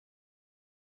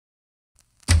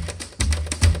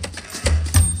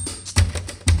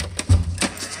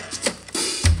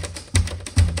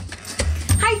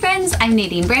I'm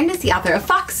Nadine Brandes, the author of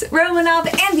FAWKES, Romanov,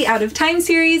 and the Out of Time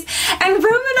series, and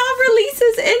Romanov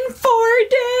releases in 4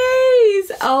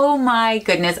 days! Oh my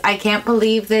goodness, I can't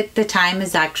believe that the time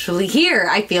is actually here.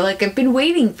 I feel like I've been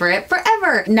waiting for it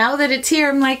forever. Now that it's here,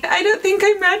 I'm like, I don't think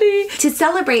I'm ready. To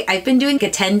celebrate, I've been doing a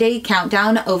 10-day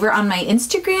countdown over on my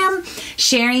Instagram,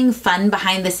 sharing fun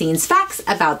behind the scenes facts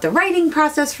about the writing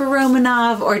process for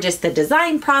Romanov, or just the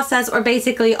design process, or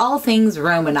basically all things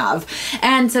Romanov.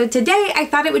 And so today I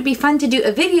thought it would be fun to do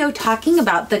a video talking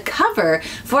about the cover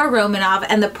for Romanov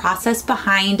and the process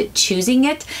behind choosing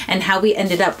it and how we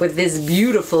ended up with this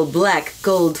beautiful black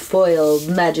gold foil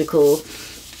magical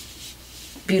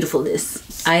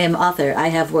beautifulness. I am author, I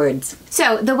have words.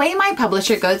 So the way my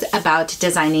publisher goes about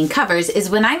designing covers is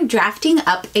when I'm drafting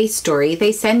up a story,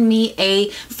 they send me a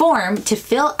form to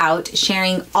fill out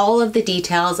sharing all of the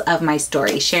details of my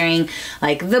story, sharing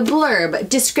like the blurb,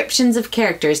 descriptions of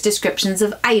characters, descriptions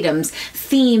of items,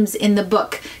 themes in the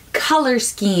book, color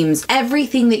schemes,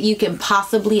 everything that you can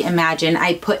possibly imagine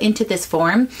I put into this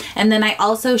form. And then I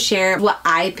also share what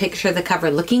I picture the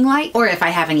cover looking like, or if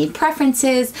I have any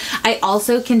preferences. I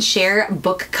also can share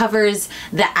book covers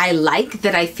that I like,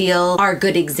 that I feel are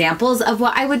good examples of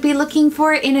what I would be looking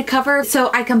for in a cover.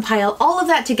 So I compile all of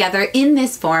that together in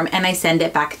this form and I send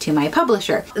it back to my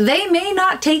publisher. They may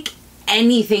not take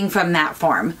anything from that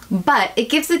form, but it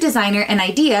gives the designer an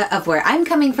idea of where I'm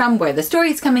coming from, where the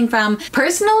story's coming from.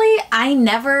 Personally, I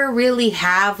never really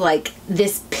have like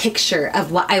this picture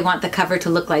of what I want the cover to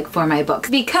look like for my book,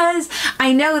 because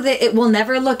I know that it will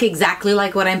never look exactly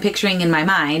like what I'm picturing in my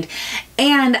mind.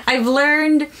 And I've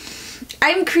learned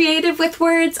I'm creative with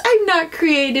words, I'm not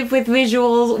creative with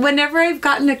visuals. Whenever I've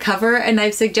gotten a cover and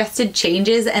I've suggested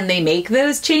changes and they make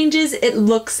those changes, it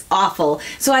looks awful.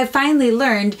 So I finally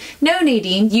learned, no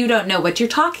Nadine, you don't know what you're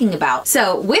talking about.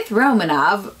 So with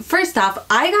Romanov, first off,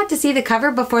 I got to see the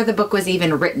cover before the book was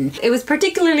even written. It was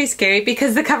particularly scary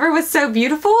because the cover was so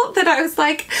beautiful that I was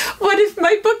like, what if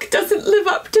my book doesn't live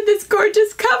up to this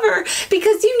gorgeous cover?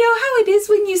 Because you know how it is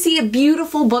when you see a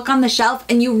beautiful book on the shelf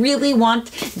and you really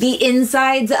want the insides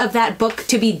of that book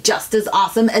to be just as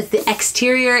awesome as the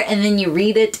exterior, and then you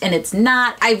read it and it's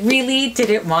not. I really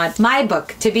didn't want my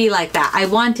book to be like that. I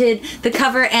wanted the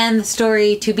cover and the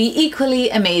story to be equally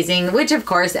amazing, which of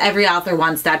course every author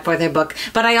wants that for their book,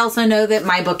 but I also know that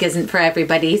my book isn't for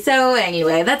everybody. So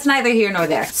anyway, that's neither here nor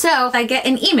there. So I get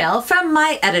an email from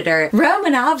my editor,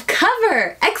 Romanov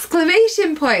cover!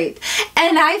 Exclamation point!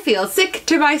 And I feel sick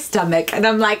to my stomach and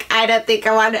I'm like, I don't think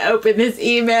I want to open this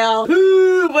email.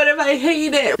 Ooh, what if I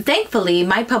hate it? Thankfully,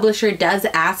 my publisher does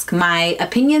ask my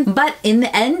opinion, but in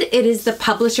the end, it is the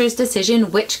publisher's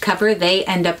decision which cover they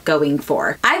end up going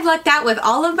for. I've lucked out with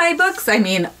all of my books. I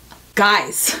mean,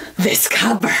 guys, this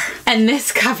cover and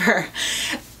this cover,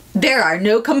 there are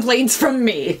no complaints from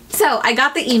me. So I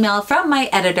got the email from my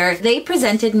editor. They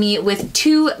presented me with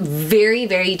 2 very,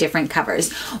 very different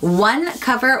covers. One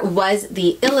cover was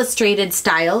the illustrated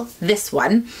style, this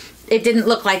one. It didn't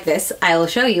look like this. I'll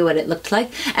show you what it looked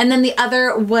like. And then the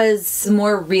other was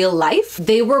more real life.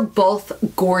 They were both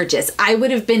gorgeous. I would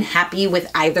have been happy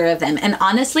with either of them. And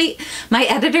honestly, my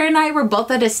editor and I were both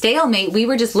at a stalemate. We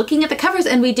were just looking at the covers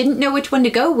and we didn't know which one to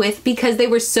go with because they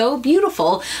were so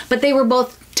beautiful, but they were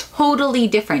both totally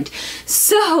different.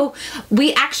 So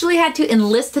we actually had to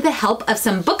enlist the help of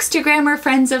some bookstagrammer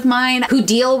friends of mine who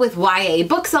deal with YA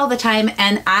books all the time,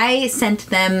 and I sent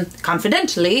them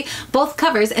confidentially both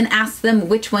covers and asked them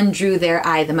which one drew their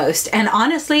eye the most. And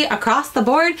honestly, across the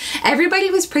board, everybody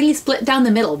was pretty split down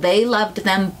the middle. They loved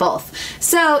them both.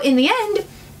 So in the end,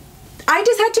 I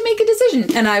just had to make a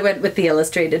decision and I went with the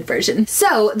illustrated version.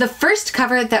 So the first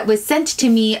cover that was sent to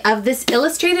me of this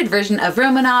illustrated version of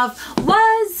Romanov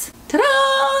was,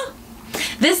 ta-da!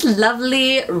 This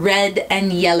lovely red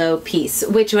and yellow piece,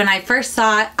 which when I first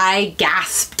saw it, I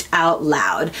gasped out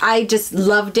loud. I just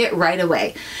loved it right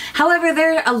away. However,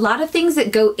 there are a lot of things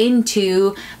that go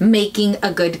into making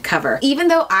a good cover. Even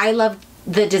though I loved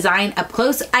the design up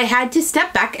close, I had to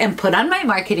step back and put on my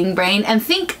marketing brain and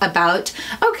think about,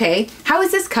 okay, how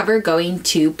is this cover going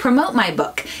to promote my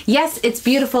book? Yes, it's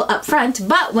beautiful up front,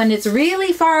 but when it's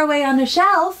really far away on a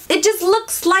shelf, it just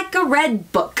looks like a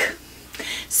red book.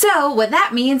 So what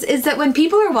that means is that when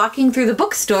people are walking through the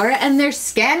bookstore and they're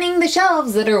scanning the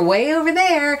shelves that are way over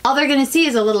there, all they're gonna see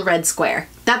is a little red square.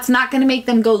 That's not gonna make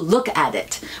them go look at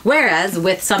it. Whereas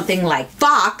with something like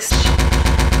FAWKES,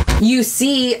 You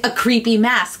see a creepy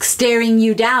mask staring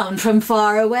you down from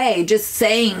far away, just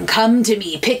saying, come to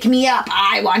me, pick me up,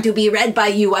 I want to be read by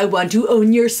you, I want to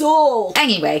own your soul.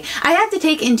 Anyway, I had to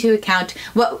take into account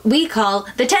what we call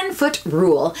the 10-foot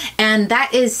rule, and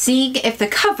that is seeing if the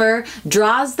cover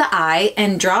draws the eye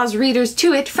and draws readers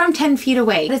to it from 10 feet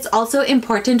away. It's also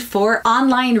important for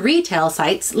online retail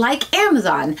sites like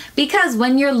Amazon, because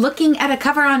when you're looking at a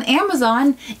cover on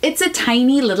Amazon, it's a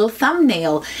tiny little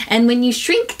thumbnail, and when you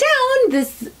shrink down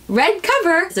this red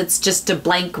cover, it's just a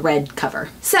blank red cover.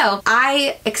 So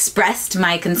I expressed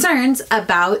my concerns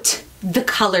about the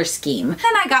color scheme. And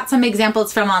I got some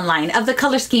examples from online of the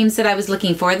color schemes that I was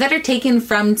looking for that are taken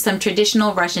from some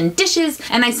traditional Russian dishes,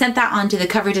 and I sent that on to the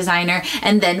cover designer,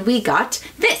 and then we got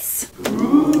this,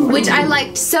 which I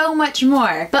liked so much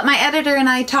more. But my editor and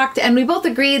I talked, and we both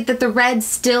agreed that the red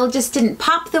still just didn't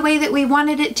pop the way that we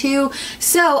wanted it to.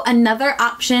 So another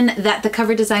option that the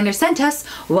cover designer sent us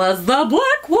was the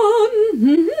black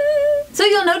one. So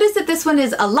you'll notice that this one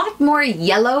is a lot more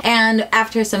yellow, and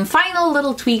after some final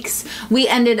little tweaks, we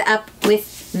ended up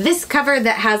with this cover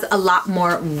that has a lot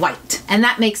more white. And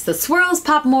that makes the swirls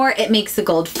pop more, it makes the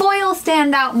gold foil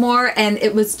stand out more, and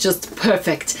it was just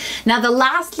perfect. Now the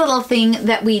last little thing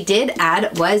that we did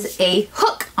add was a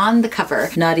hook on the cover.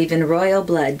 Not even royal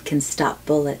blood can stop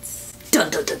bullets. Dun,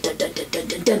 dun, dun, dun, dun, dun,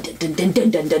 dun, dun, dun, dun, dun,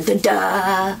 dun, dun, dun,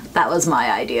 dun. That was my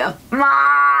idea.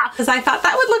 Because I thought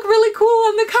that would look really cool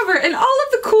on the cover, and all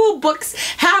of the cool books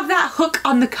have that hook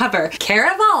on the cover.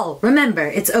 Caraval, remember,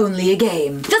 it's only a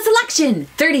game. The selection,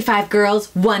 35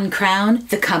 girls, 1 crown,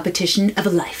 the competition of a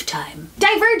lifetime.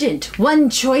 Divergent, 1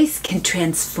 choice can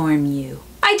transform you.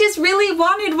 I just really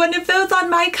wanted one of those on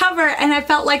my cover, and I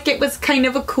felt like it was kind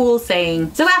of a cool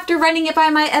saying. So after running it by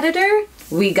my editor,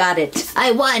 we got it.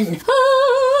 I won.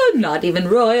 Ah, not even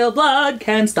royal blood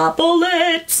can stop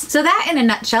bullets. So that in a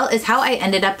nutshell is how I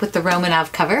ended up with the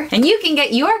Romanov cover. And you can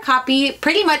get your copy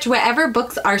pretty much wherever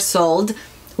books are sold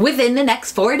within the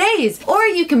next 4 days. Or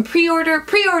you can pre-order.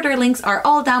 Pre-order links are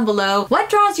all down below. What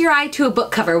draws your eye to a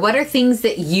book cover? What are things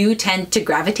that you tend to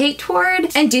gravitate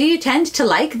toward? And do you tend to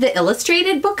like the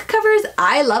illustrated book covers?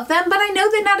 I love them, but I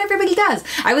know that not everybody does.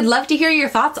 I would love to hear your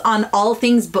thoughts on all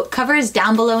things book covers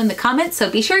down below in the comments, so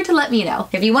be sure to let me know.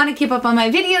 If you want to keep up on my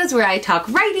videos where I talk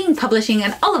writing, publishing,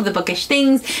 and all of the bookish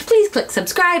things, please click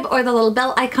subscribe or the little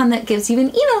bell icon that gives you an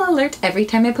email alert every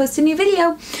time I post a new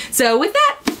video. So with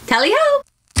that, tally-ho!